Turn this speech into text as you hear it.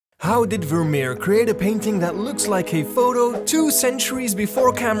how did Vermeer create a painting that looks like a photo 2 centuries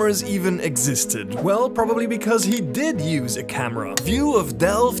before cameras even existed? Well, probably because he did use a camera. View of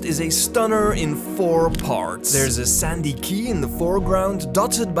Delft is a stunner in 4 parts. There's a sandy quay in the foreground,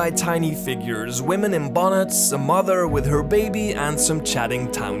 dotted by tiny figures, women in bonnets, a mother with her baby, and some chatting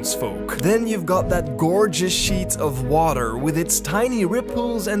townsfolk. Then you've got that gorgeous sheet of water with its tiny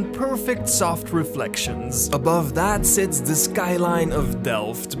ripples and perfect soft reflections. Above that sits the skyline of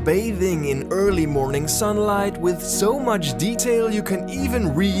Delft, bathing in early morning sunlight with so much detail you can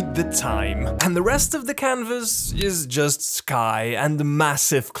even read the time. And the rest of the canvas is just sky and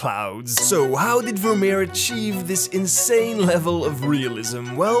massive clouds. So how did Vermeer achieve this insane level of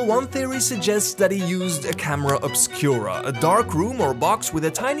realism? Well, one theory suggests that he used a camera obscura, a dark room or box with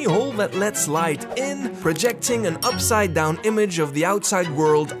a tiny hole that lets light in, projecting an upside down image of the outside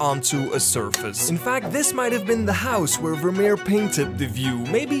world onto a surface. In fact, this might have been the house where Vermeer painted the view,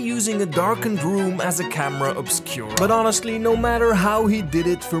 maybe using a darkened room as a camera obscura. But honestly, no matter how he did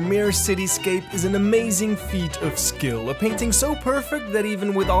it, Vermeer's cityscape is an amazing feat of skill, a painting so perfect that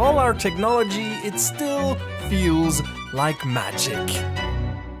even with all our technology, it still feels like magic.